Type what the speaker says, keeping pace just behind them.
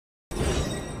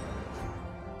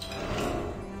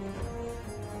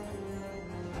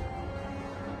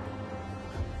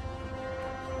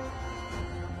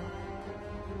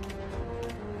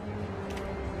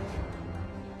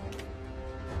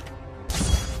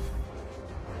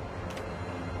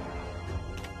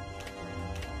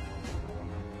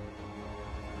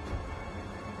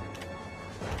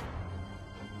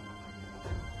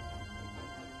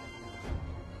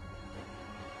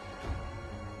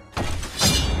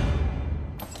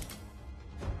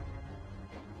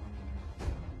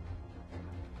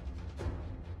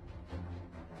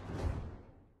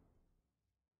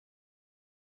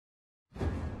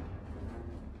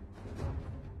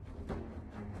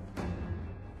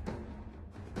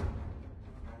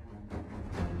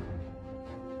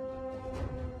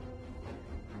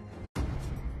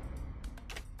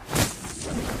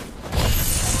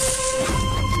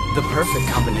perfect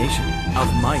combination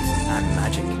of might and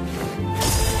magic.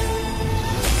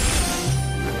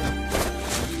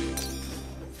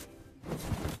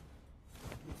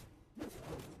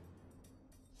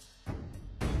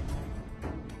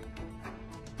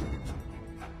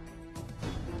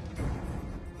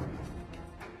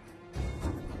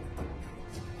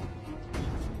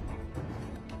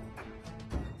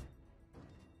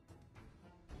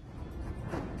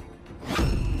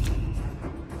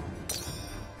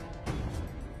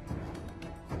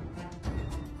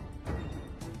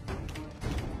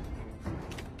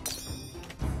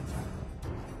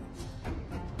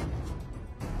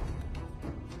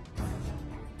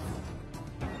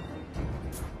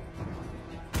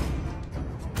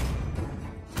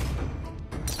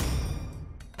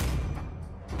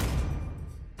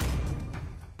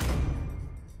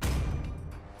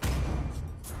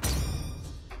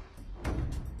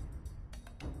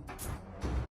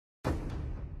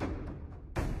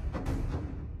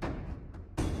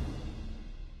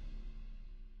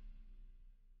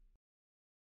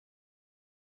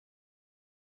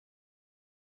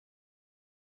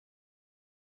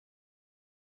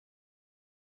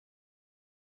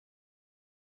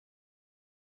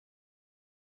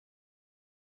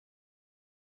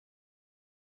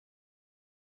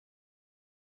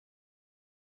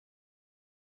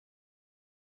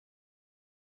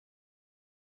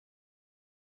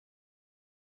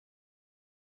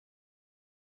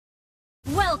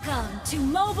 Welcome to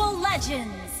Mobile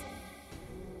Legends!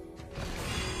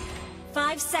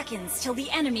 5 seconds till the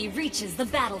enemy reaches the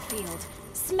battlefield.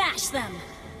 Smash them!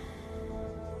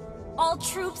 All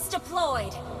troops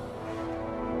deployed!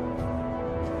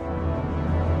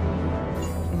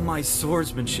 My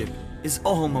swordsmanship is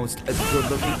almost as good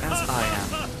looking as I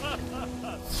am.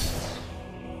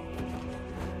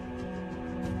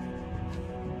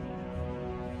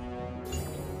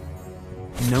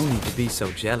 No need to be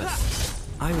so jealous.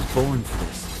 I was born for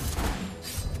this.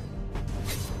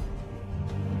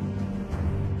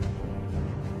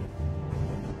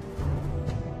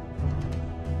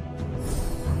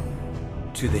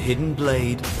 To the hidden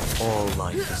blade, all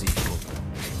life is equal.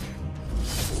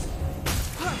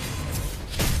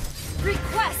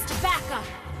 Request backup!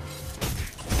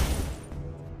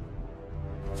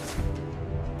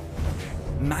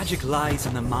 Magic lies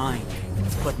in the mind,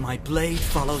 but my blade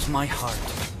follows my heart.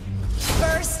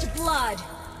 First blood!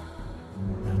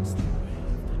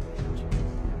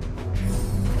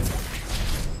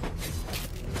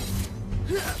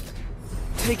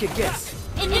 Take a guess.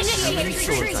 How many Initiate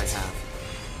swords retreat! I have?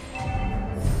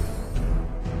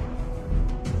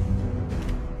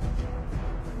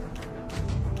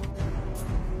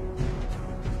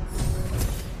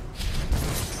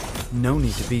 No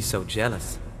need to be so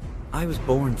jealous. I was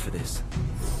born for this.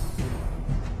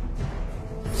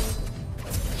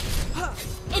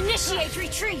 Initiate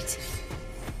retreat!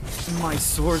 My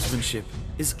swordsmanship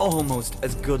is almost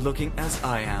as good looking as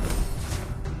I am.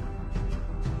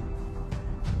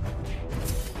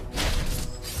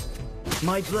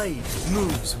 My blade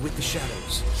moves with the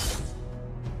shadows.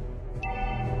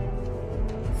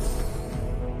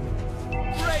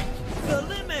 Break the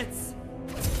limits!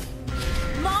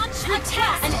 Launch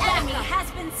attack! An enemy has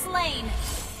been slain!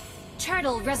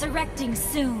 Turtle resurrecting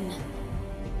soon.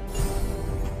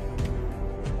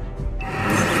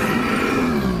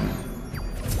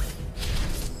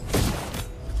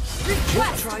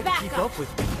 Request Try to backup! keep up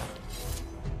with me.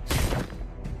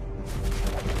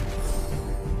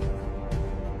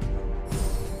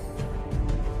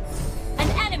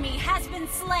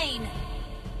 Slain.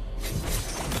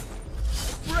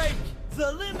 Break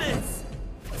the limits!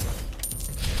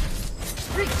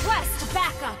 Request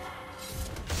backup!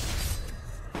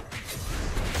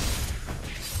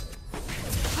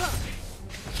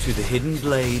 To the hidden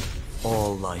blade,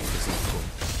 all life is equal.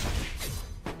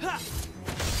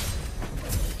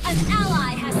 An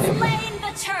ally has slain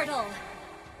the turtle!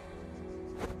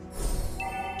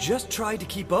 Just try to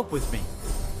keep up with me.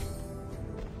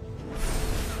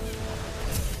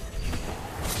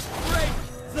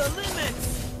 The limits!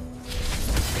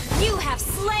 You have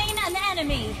slain an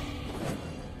enemy!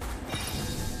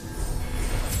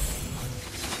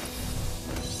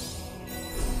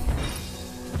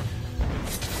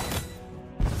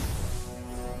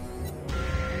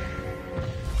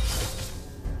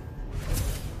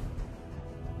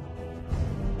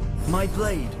 My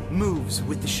blade moves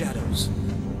with the shadows.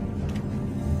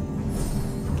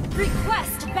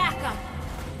 Request backup!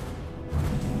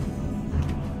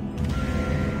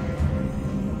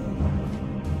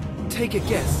 Take a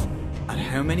guess at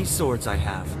how many swords I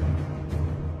have.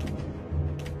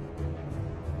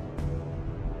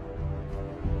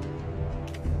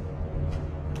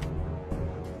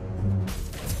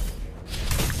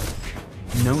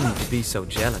 No need to be so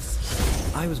jealous.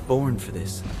 I was born for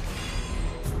this.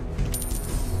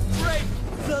 Break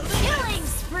the limits! Killing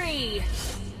spree!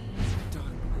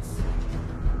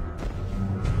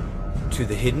 To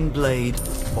the hidden blade,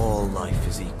 all life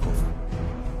is equal.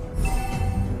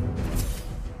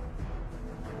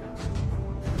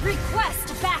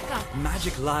 Request backup!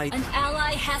 Magic light. An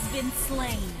ally has been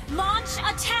slain. Launch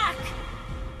attack!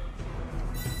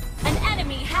 An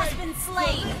enemy has been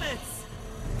slain. Limits!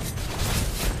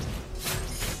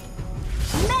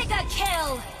 Mega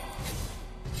kill!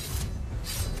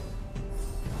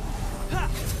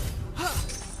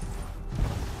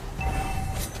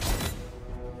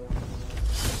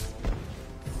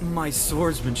 My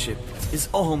swordsmanship is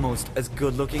almost as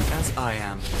good looking as I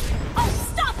am.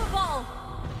 Unstoppable!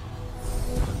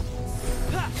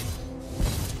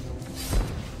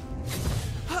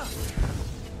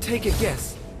 Take a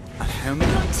guess at how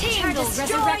many... Your team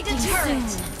destroyed a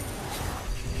turret!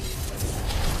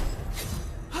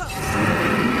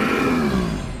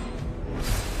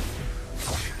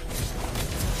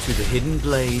 To the hidden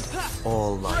blade,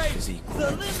 all life is equal.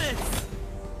 The limits!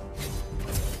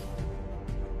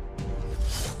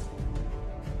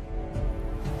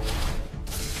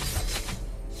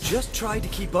 Just try to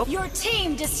keep up. Your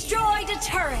team destroyed a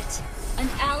turret! An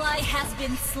ally has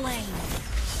been slain.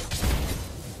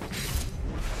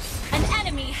 An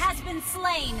enemy has been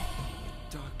slain.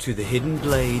 To the hidden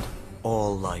blade,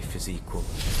 all life is equal.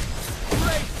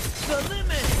 Break the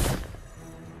limits!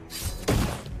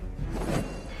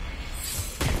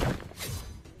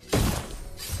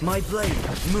 My blade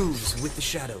moves with the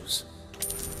shadows.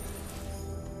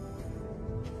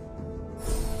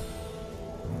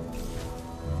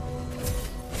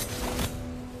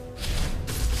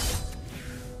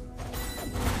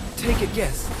 Take a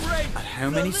guess Break at how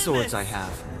the many swords limits! I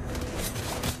have.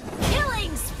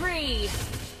 Killing spree!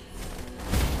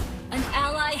 An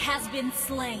ally has been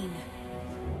slain.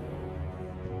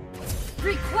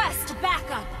 Request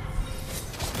backup!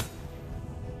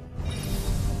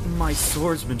 My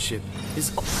swordsmanship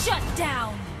is... Shut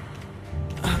down!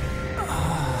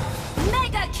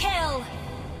 Mega kill!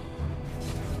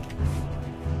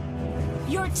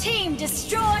 Your team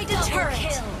destroyed a turret!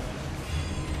 Kill.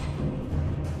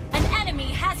 An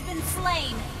enemy has been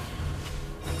slain!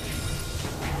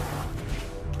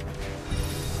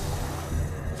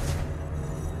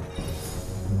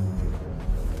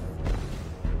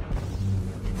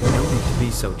 No need to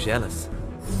be so jealous.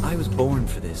 I was born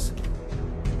for this.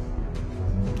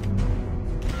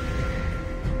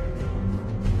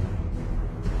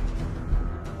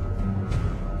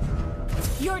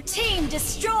 Your team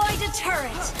destroyed a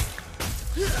turret!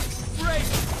 Break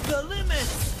the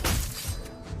limits!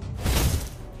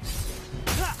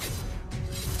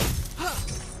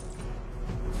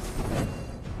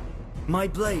 My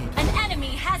blade. An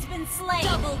enemy has been slain!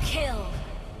 Double kill!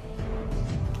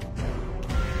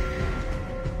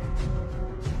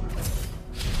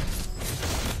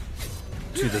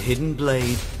 To the hidden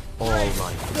blade, all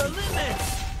life is The equal.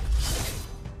 limits!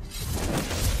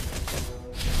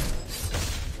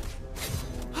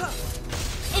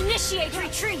 Initiate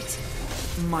retreat!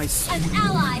 My An sword.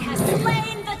 ally has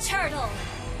slain the turtle!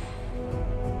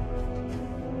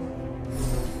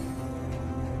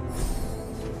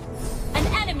 An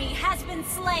enemy has been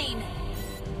slain!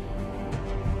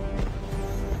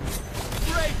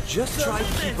 Break Just the try to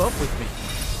limits! keep up with me.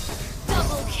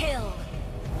 Double kill!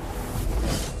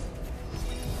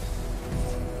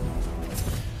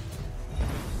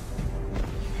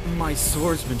 My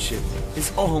swordsmanship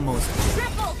is almost...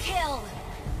 Triple kill!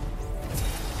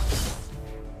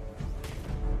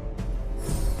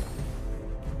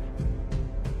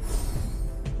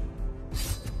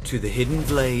 To the hidden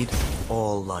blade,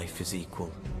 all life is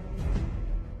equal.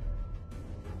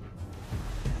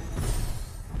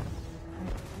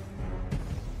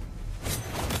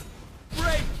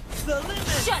 Break the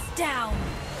limits! Shut down!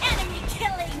 Enemy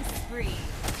killing spree!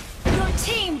 Your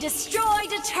team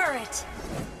destroyed a turret!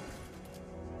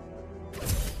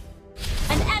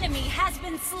 An enemy has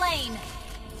been slain!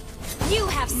 You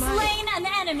have slain an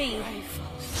enemy!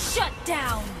 Shut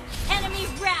down! Enemy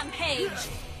rampage!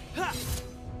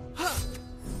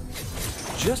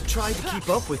 Just try to keep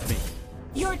up with me.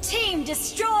 Your team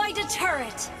destroyed a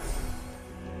turret!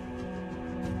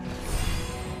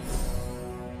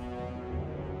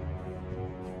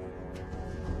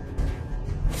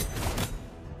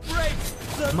 Break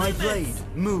the My limits! blade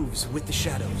moves with the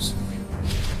shadows.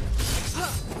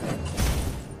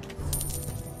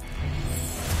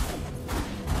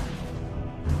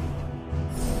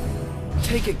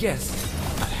 Take a guess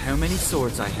at how many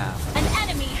swords I have. An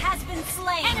enemy has been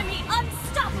slain! Enemy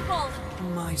unstoppable!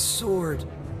 My sword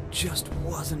just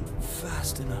wasn't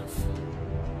fast enough.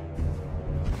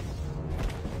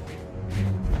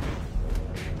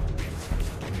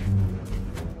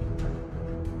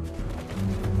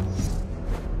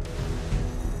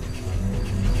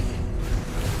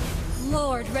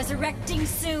 Lord resurrecting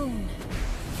soon.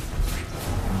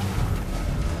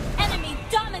 Enemy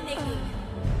dominating.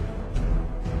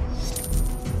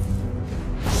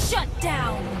 Shut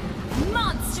down.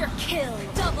 Monster kill.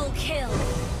 Double kill.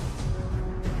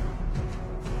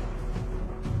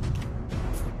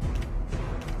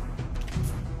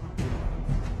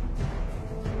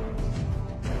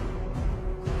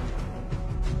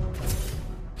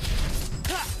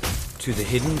 To the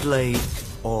hidden blade,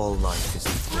 all life is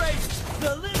equal. Break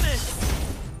the limits!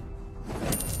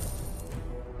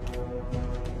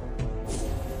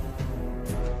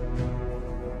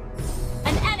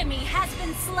 An enemy has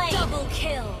been slain. Double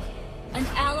kill. An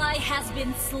ally has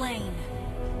been slain.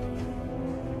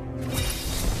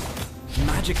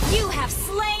 Magic. You have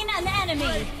slain an enemy.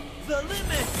 Break the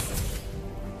limits!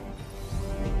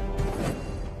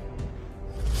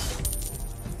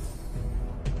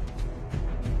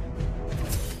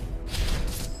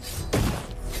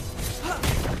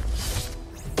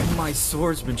 My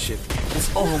swordsmanship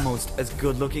is almost as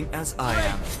good looking as I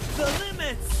am. The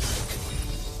limits!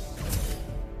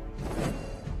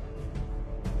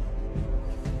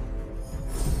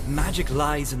 Magic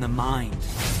lies in the mind,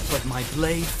 but my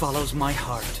blade follows my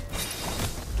heart.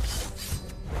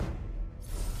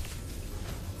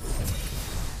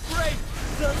 Break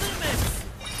the limits!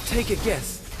 Take a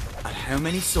guess at how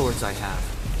many swords I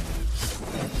have.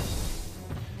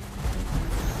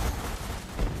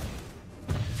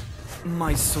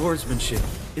 My swordsmanship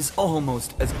is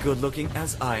almost as good looking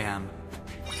as I am.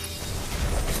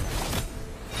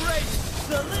 Break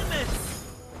the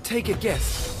limits! Take a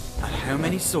guess at how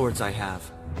many swords I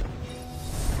have.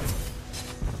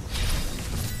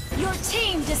 Your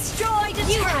team destroyed a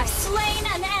turret. You have slain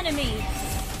an enemy.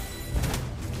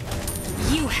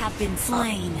 You have been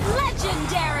slain.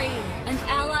 Legendary! An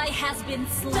ally has been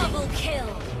slain. Double kill.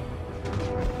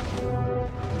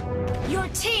 Your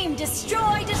team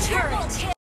destroyed a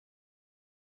turret.